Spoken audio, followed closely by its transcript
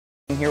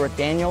I'm here with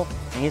Daniel,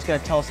 and he's going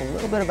to tell us a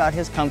little bit about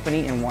his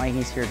company and why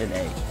he's here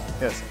today.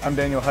 Yes, I'm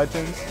Daniel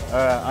Hutchins.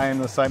 I am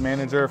the site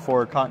manager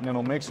for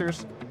Continental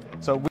Mixers.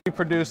 So we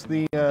produce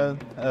the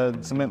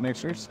cement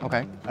mixers.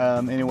 Okay.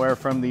 Anywhere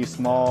from the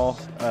small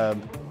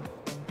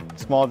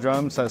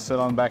drums that sit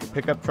on the back of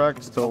pickup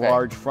trucks to a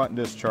large front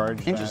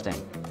discharge. Interesting.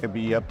 Could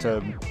be up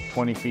to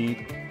 20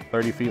 feet,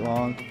 30 feet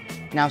long.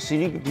 Now, so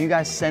do you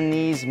guys send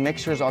these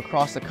mixers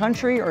across the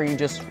country, or are you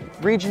just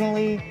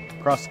regionally?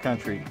 Across the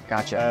country.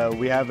 Gotcha.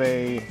 We have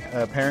a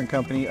parent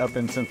company up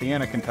in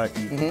Cynthiana,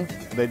 Kentucky.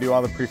 They do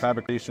all the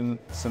prefabrication,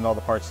 send all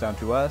the parts down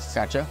to us.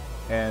 Gotcha.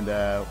 And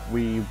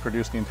we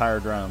produce the entire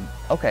drum.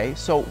 Okay,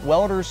 so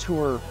welders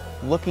who are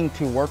looking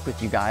to work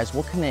with you guys,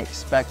 what can they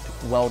expect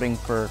welding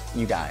for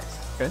you guys?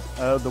 Okay.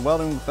 The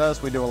welding with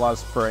us, we do a lot of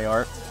spray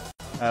art.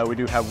 We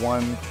do have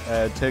one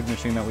TIG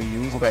machine that we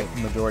use, but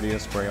the majority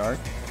is spray art.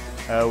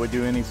 We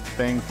do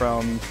anything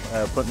from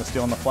putting the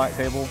steel on the flat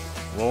table,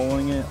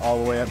 rolling it,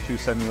 all the way up to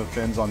setting the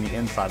fins on the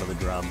inside of the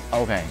drum.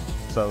 Okay.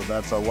 So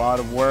that's a lot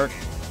of work,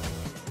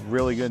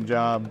 really good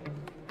job.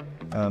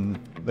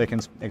 They can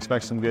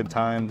expect some good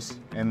times,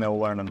 and they'll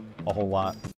learn a whole lot.